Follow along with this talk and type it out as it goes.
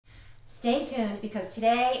Stay tuned because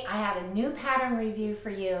today I have a new pattern review for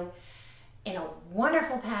you in a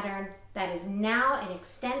wonderful pattern that is now in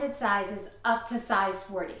extended sizes up to size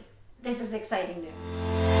 40. This is exciting news.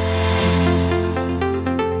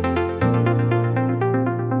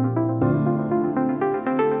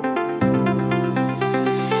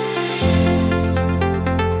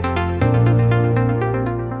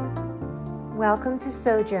 Welcome to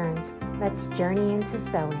Sojourns. Let's journey into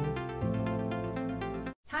sewing.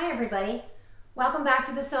 Hi everybody. Welcome back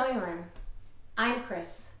to the sewing room. I'm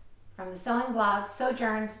Chris from the sewing blog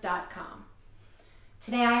sojourns.com.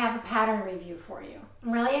 Today I have a pattern review for you.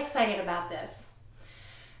 I'm really excited about this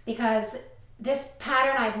because this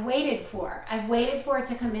pattern I've waited for. I've waited for it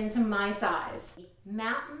to come into my size.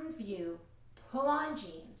 Mountain View Pull-On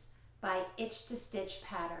Jeans by Itch to Stitch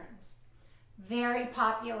Patterns. Very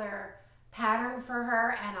popular pattern for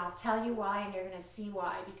her, and I'll tell you why, and you're going to see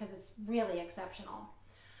why, because it's really exceptional.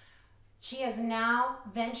 She has now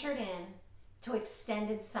ventured in to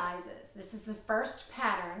extended sizes. This is the first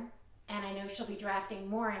pattern, and I know she'll be drafting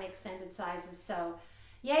more in extended sizes, so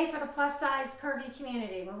yay for the plus size curvy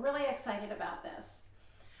community. We're really excited about this.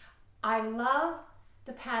 I love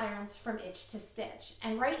the patterns from Itch to Stitch,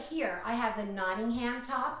 and right here I have the Nottingham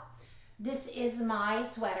top. This is my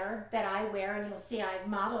sweater that I wear, and you'll see I've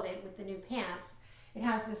modeled it with the new pants. It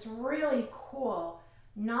has this really cool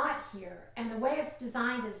knot here, and the way it's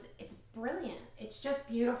designed is it's brilliant. It's just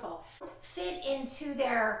beautiful. Fit into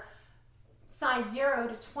their size 0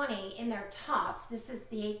 to 20 in their tops. This is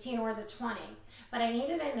the 18 or the 20, but I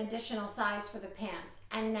needed an additional size for the pants,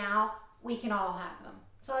 and now we can all have them.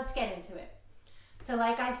 So let's get into it. So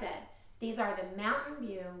like I said, these are the Mountain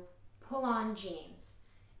View pull-on jeans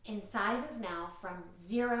in sizes now from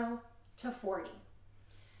 0 to 40.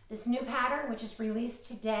 This new pattern, which is released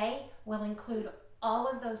today, will include all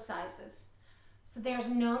of those sizes. So there's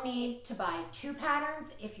no need to buy two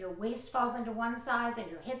patterns if your waist falls into one size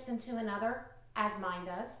and your hips into another, as mine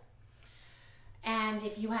does. And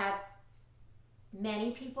if you have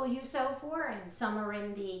many people you sew for, and some are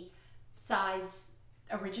in the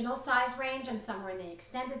original size range and some are in the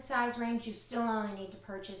extended size range, you still only need to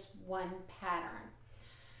purchase one pattern.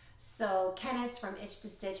 So Kenneth from Itch to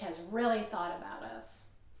Stitch has really thought about us.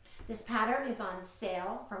 This pattern is on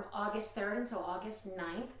sale from August 3rd until August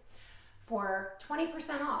 9th for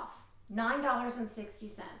 20% off,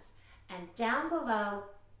 $9.60. And down below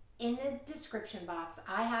in the description box,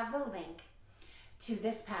 I have the link to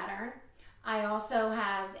this pattern. I also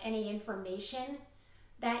have any information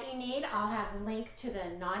that you need. I'll have the link to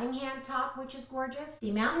the Nottingham top, which is gorgeous.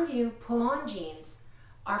 The Mountain View pull-on jeans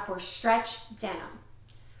are for stretch denim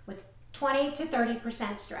with 20 to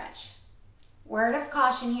 30% stretch. Word of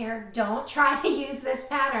caution here, don't try to use this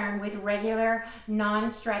pattern with regular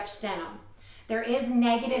non-stretch denim. There is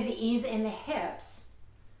negative ease in the hips,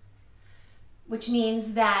 which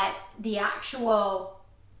means that the actual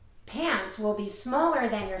pants will be smaller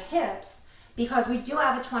than your hips because we do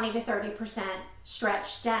have a 20 to 30%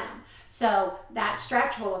 stretch denim. So that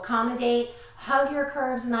stretch will accommodate, hug your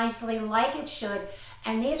curves nicely like it should,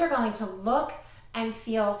 and these are going to look and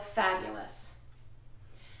feel fabulous.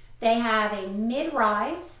 They have a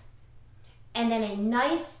mid-rise and then a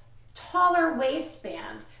nice taller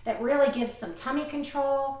waistband that really gives some tummy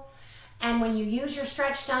control. And when you use your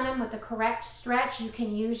stretch denim with the correct stretch, you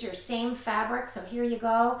can use your same fabric. So here you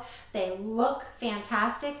go. They look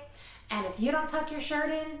fantastic. And if you don't tuck your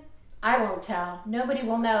shirt in, I won't tell. Nobody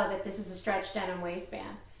will know that this is a stretch denim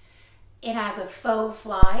waistband. It has a faux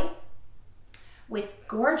fly with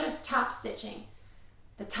gorgeous top stitching.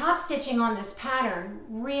 The top stitching on this pattern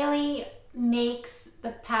really makes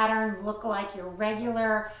the pattern look like your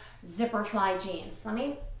regular zipper fly jeans. Let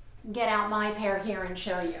me get out my pair here and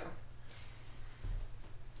show you.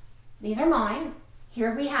 These are mine.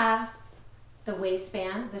 Here we have the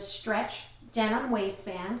waistband, the stretch denim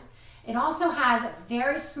waistband. It also has a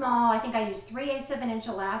very small, I think I used 3/8 of an inch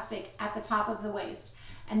elastic at the top of the waist.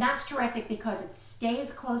 And that's terrific because it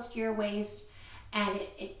stays close to your waist and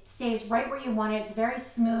it stays right where you want it. It's very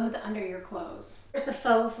smooth under your clothes. Here's the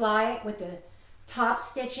faux fly with the top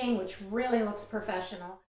stitching, which really looks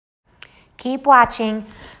professional. Keep watching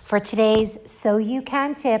for today's So You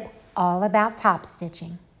Can tip all about top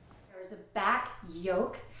stitching. There's a back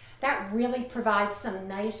yoke that really provides some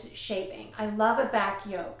nice shaping. I love a back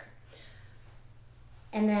yoke.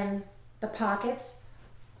 And then the pockets.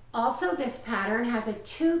 Also, this pattern has a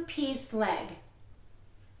two-piece leg.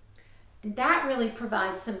 And that really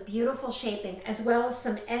provides some beautiful shaping as well as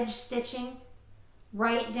some edge stitching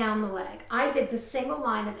right down the leg. I did the single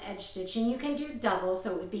line of edge stitching. You can do double,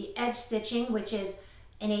 so it would be edge stitching, which is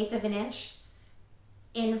 1/8 of an inch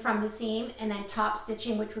in from the seam and then top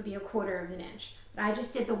stitching, which would be 1/4 of an inch. But I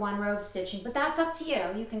just did the 1 row of stitching, but that's up to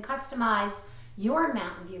you. You can customize your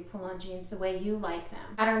Mountain View pull-on jeans the way you like them.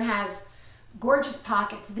 The pattern has gorgeous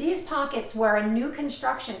pockets. These pockets were a new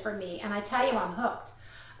construction for me, and I tell you, I'm hooked.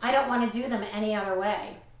 I don't want to do them any other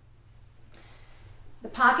way. The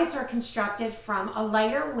pockets are constructed from a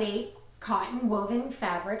lighter weight cotton woven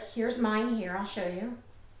fabric. Here's mine here, I'll show you.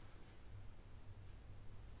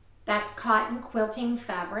 That's cotton quilting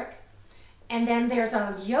fabric. And then there's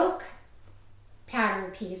a yoke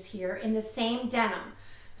pattern piece here in the same denim,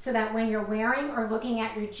 so that when you're wearing or looking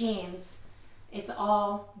at your jeans, it's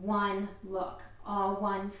all one look, all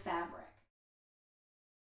one fabric.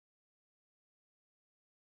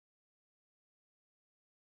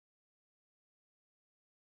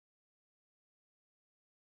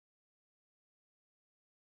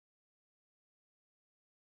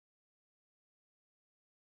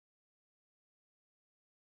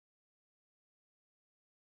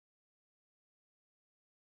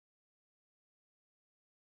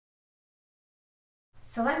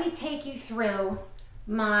 So let me take you through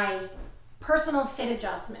my personal fit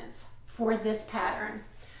adjustments for this pattern.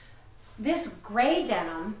 This gray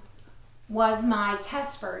denim was my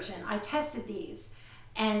test version. I tested these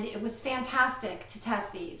and it was fantastic to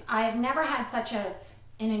test these. I have never had such an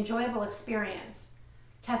enjoyable experience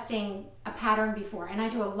testing a pattern before, and I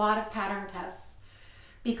do a lot of pattern tests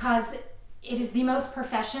because it is the most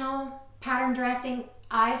professional pattern drafting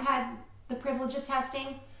I've had the privilege of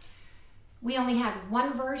testing. We only had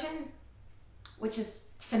one version, which is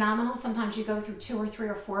phenomenal. Sometimes you go through 2 or 3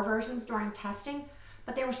 or 4 versions during testing,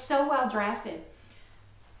 but they were so well drafted.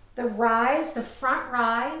 The rise, the front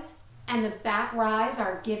rise and the back rise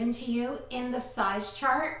are given to you in the size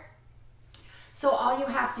chart. So all you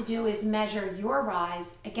have to do is measure your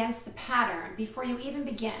rise against the pattern before you even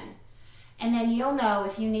begin. And then you'll know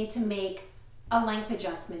if you need to make a length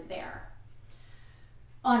adjustment there.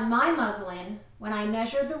 On my muslin, when I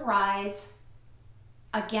measured the rise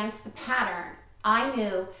against the pattern, I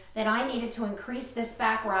knew that I needed to increase this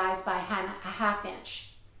back rise by a 1/2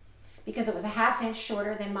 inch because it was a 1/2 inch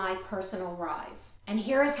shorter than my personal rise. And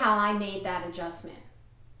here is how I made that adjustment.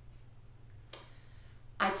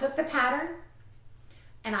 I took the pattern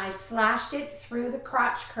and I slashed it through the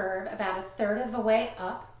crotch curve about 1/3 of the way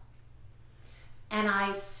up, and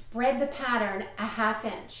I spread the pattern a 1/2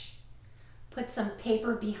 inch. Put some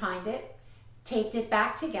paper behind it, taped it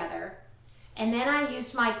back together, and then I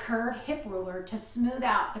used my curve hip ruler to smooth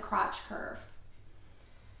out the crotch curve.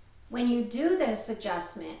 When you do this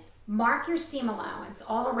adjustment, mark your seam allowance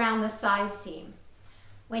all around the side seam.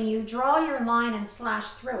 When you draw your line and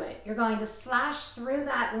slash through it, you're going to slash through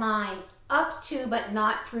that line up to but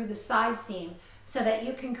not through the side seam so that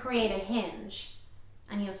you can create a hinge.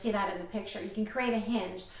 And you'll see that in the picture. You can create a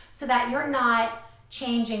hinge so that you're not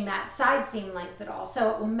changing that side seam length at all,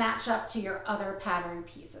 so it will match up to your other pattern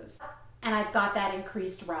pieces. And I've got that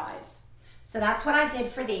increased rise. So that's what I did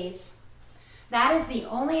for these. That is the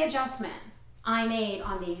only adjustment I made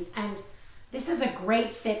on these, and this is a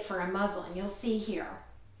great fit for a muslin. You'll see here.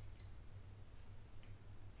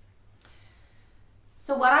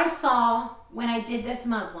 So what I saw when I did this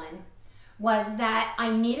muslin was that I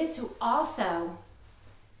needed to also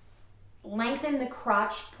lengthen the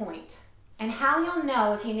crotch point. And how you'll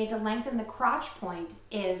know if you need to lengthen the crotch point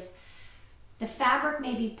is the fabric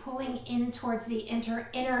may be pulling in towards the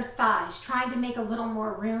inner thighs, trying to make a little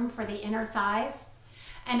more room for the inner thighs.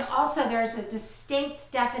 And also there's a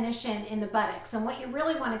distinct definition in the buttocks, and what you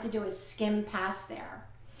really wanted to do is skim past there.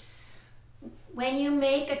 When you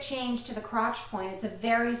make a change to the crotch point, it's a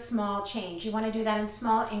very small change. You want to do that in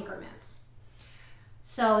small increments.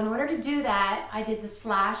 So in order to do that, I did the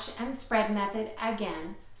slash and spread method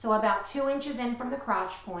again. So about 2 inches in from the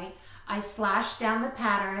crotch point, I slashed down the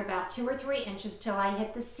pattern about 2 or 3 inches till I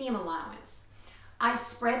hit the seam allowance. I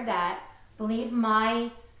spread that. Believe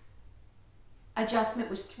my adjustment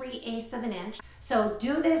was 3/8 of an inch. So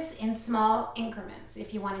do this in small increments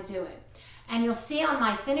if you want to do it. And you'll see on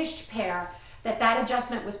my finished pair that that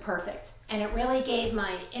adjustment was perfect. And it really gave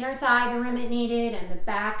my inner thigh the room it needed, and the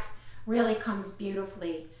back really comes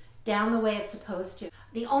beautifully down the way it's supposed to.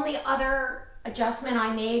 The only other adjustment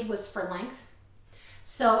I made was for length.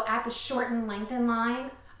 So at the shorten lengthen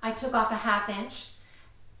line, I took off a 1/2 inch.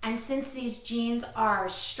 And since these jeans are a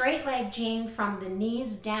straight leg jean from the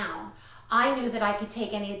knees down, I knew that I could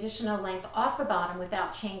take any additional length off the bottom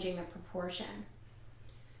without changing the proportion.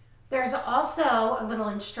 There's also a little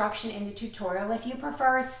instruction in the tutorial. If you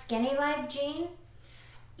prefer a skinny leg jean,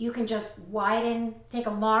 you can just widen, take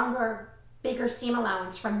a longer bigger seam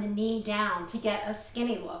allowance from the knee down to get a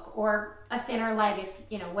skinny look or a thinner leg if,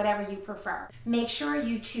 you know, whatever you prefer. Make sure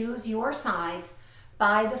you choose your size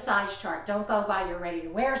by the size chart. Don't go by your ready to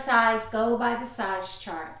wear size, go by the size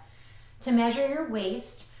chart. To measure your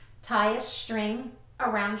waist, tie a string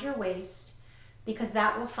around your waist because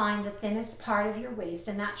that will find the thinnest part of your waist,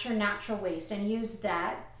 and that's your natural waist, and use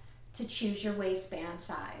that to choose your waistband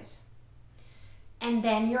size. And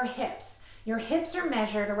then your hips. Your hips are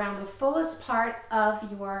measured around the fullest part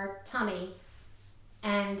of your tummy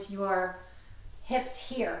and your hips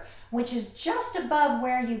here, which is just above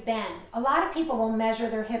where you bend. A lot of people will measure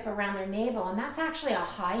their hip around their navel, and that's actually a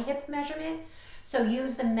high hip measurement, so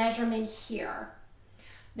use the measurement here.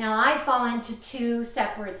 Now I fall into two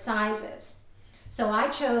separate sizes. So I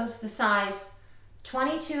chose the size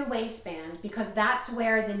 22 waistband because that's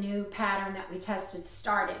where the new pattern that we tested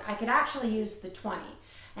started. I could actually use the 20.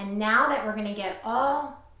 And now that we're gonna get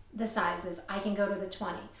all the sizes, I can go to the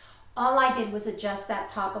 20. All I did was adjust that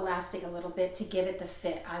top elastic a little bit to give it the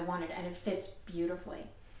fit I wanted, and it fits beautifully.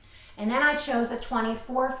 And then I chose a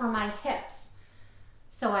 24 for my hips.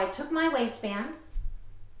 So I took my waistband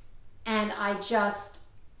and I just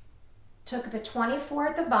took the 24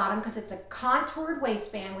 at the bottom because it's a contoured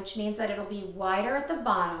waistband, which means that it'll be wider at the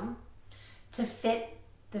bottom to fit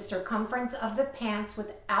the circumference of the pants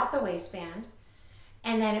without the waistband,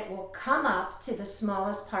 and then it will come up to the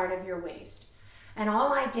smallest part of your waist. And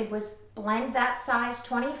all I did was blend that size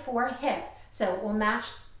 24 hip so it will match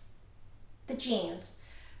the jeans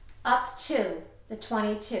up to the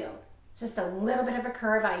 22. It's just a little bit of a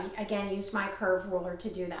curve. I again used my curve ruler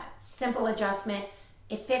to do that. Simple adjustment.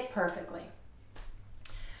 It fit perfectly.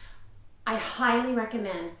 I highly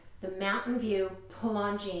recommend the Mountain View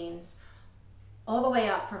pull-on jeans all the way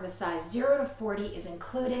up from a size 0 to 40 is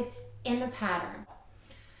included in the pattern.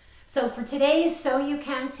 So for today's Sew You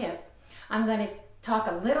Can tip, I'm going to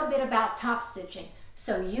talk a little bit about top stitching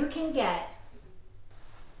so you can get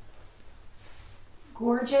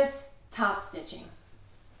gorgeous top stitching.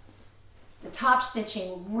 The top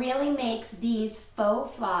stitching really makes these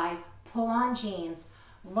faux fly pull-on jeans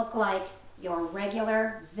look like your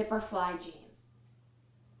regular zipper fly jeans.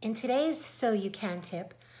 In today's Sew You Can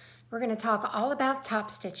tip, we're going to talk all about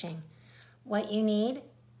top stitching, what you need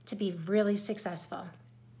to be really successful.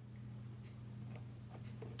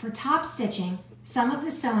 For top stitching, some of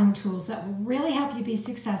the sewing tools that will really help you be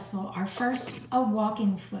successful are first a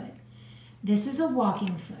walking foot. This is a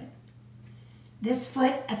walking foot. This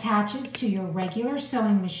foot attaches to your regular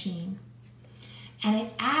sewing machine, and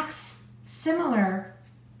it acts similar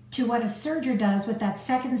to what a serger does with that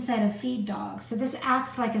second set of feed dogs. So this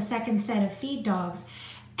acts like a second set of feed dogs,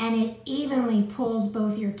 and it evenly pulls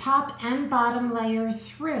both your top and bottom layer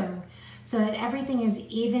through so that everything is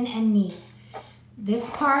even and neat. This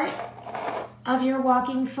part of your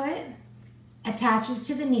walking foot attaches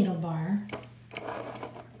to the needle bar,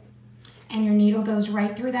 and your needle goes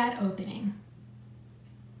right through that opening.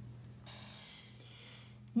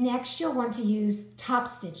 Next, you'll want to use top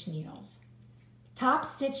stitch needles. Top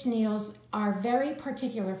stitch needles are very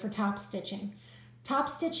particular for top stitching. Top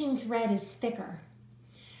stitching thread is thicker.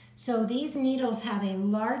 So these needles have a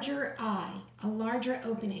larger eye, a larger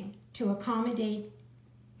opening to accommodate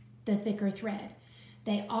the thicker thread.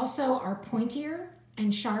 They also are pointier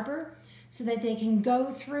and sharper so that they can go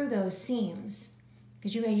through those seams,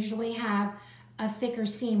 because you usually have a thicker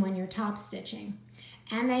seam when you're top stitching.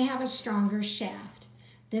 And they have a stronger shaft.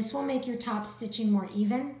 This will make your top stitching more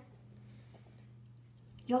even.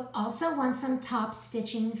 You'll also want some top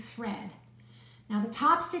stitching thread. Now the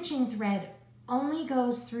top stitching thread only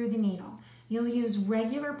goes through the needle. You'll use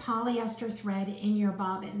regular polyester thread in your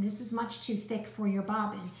bobbin. This is much too thick for your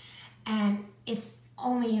bobbin, and it's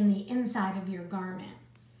only in the inside of your garment.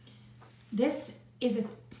 This is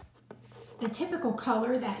the typical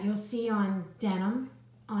color that you'll see on denim,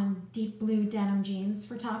 on deep blue denim jeans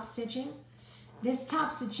for top stitching. This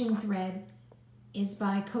top stitching thread is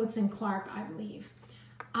by Coats & Clark, I believe.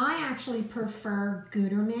 I actually prefer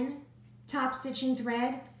Gutermann top stitching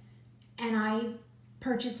thread, and I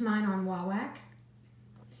purchased mine on Wawak.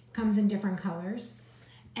 Comes in different colors.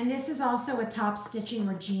 And this is also a top stitching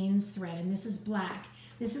or jeans thread, and this is black.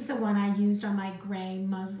 This is the one I used on my gray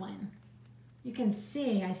muslin. You can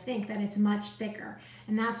see, I think, that it's much thicker,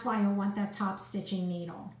 and that's why you'll want that top stitching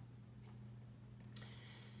needle.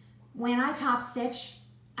 When I top stitch,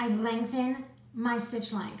 I lengthen my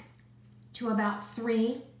stitch length to about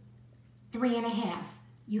 3, 3.5.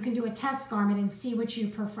 You can do a test garment and see what you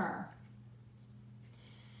prefer.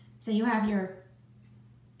 So you have your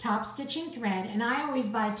top stitching thread, and I always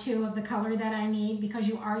buy 2 of the color that I need because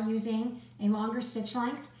you are using a longer stitch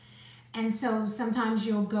length. And so sometimes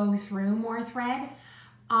you'll go through more thread.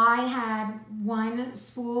 I had one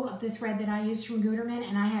spool of the thread that I used from Gutermann,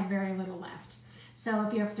 and I had very little left. So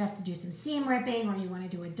if you have to do some seam ripping or you want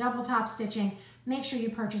to do a double top stitching, make sure you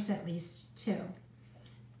purchase at least 2.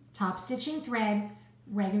 Top stitching thread,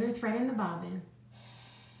 regular thread in the bobbin.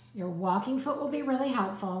 Your walking foot will be really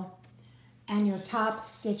helpful, and your top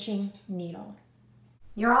stitching needle.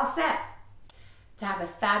 You're all set to have a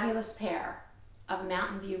fabulous pair of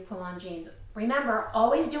Mountain View pull-on jeans. Remember,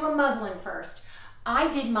 always do a muslin first.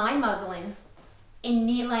 I did my muslin in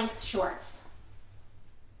knee-length shorts.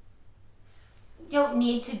 You don't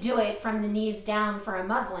need to do it from the knees down for a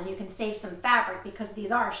muslin. You can save some fabric because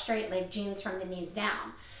these are straight leg jeans from the knees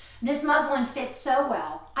down. This muslin fits so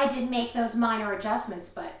well. I did make those minor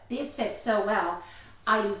adjustments, but these fit so well.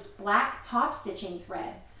 I used black top stitching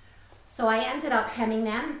thread. So I ended up hemming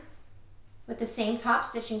them with the same top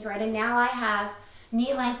stitching thread, and now I have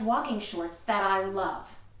knee-length walking shorts that I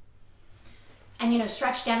love. And you know,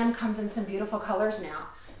 stretch denim comes in some beautiful colors now.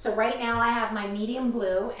 So right now I have my medium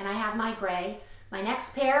blue and I have my gray. My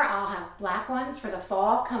next pair, I'll have black ones for the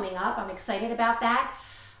fall coming up. I'm excited about that.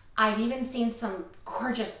 I've even seen some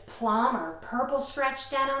gorgeous plum or purple stretch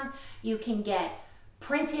denim. You can get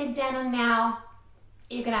printed denim now.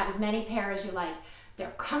 You can have as many pairs as you like.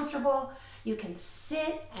 They're comfortable. You can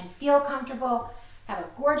sit and feel comfortable. Have a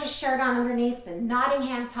gorgeous shirt on underneath. The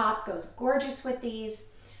Nottingham top goes gorgeous with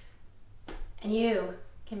these. And you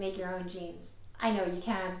can make your own jeans. I know you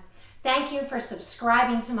can. Thank you for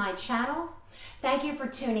subscribing to my channel. Thank you for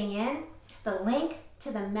tuning in. The link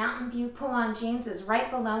to the Mountain View pull-on jeans is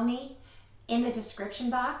right below me in the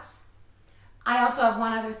description box. I also have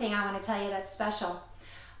one other thing I want to tell you that's special.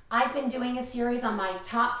 I've been doing a series on my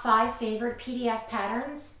top 5 favorite PDF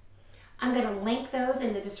patterns. I'm going to link those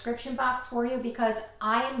in the description box for you because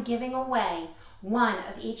I am giving away one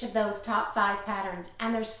of each of those top 5 patterns,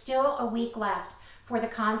 and there's still a week left for the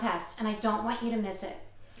contest, and I don't want you to miss it.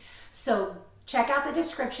 So check out the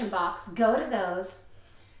description box, go to those,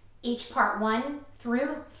 each part 1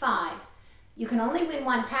 through 5. You can only win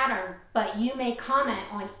one pattern, but you may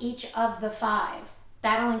comment on each of the 5.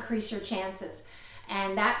 That'll increase your chances.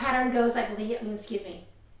 And that pattern goes,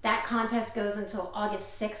 that contest goes until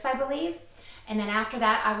August 6th, I believe. And then after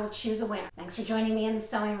that, I will choose a winner. Thanks for joining me in the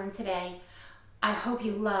sewing room today. I hope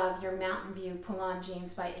you love your Mountain View pull-on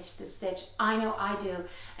jeans by Itch to Stitch. I know I do,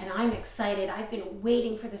 and I'm excited. I've been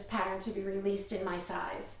waiting for this pattern to be released in my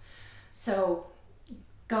size. So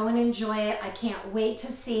go and enjoy it. I can't wait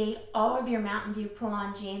to see all of your Mountain View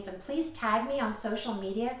pull-on jeans, and please tag me on social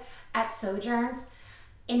media at Sojourns.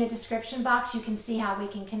 In the description box, you can see how we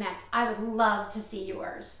can connect. I would love to see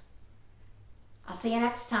yours. I'll see you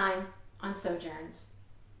next time on Sojourns.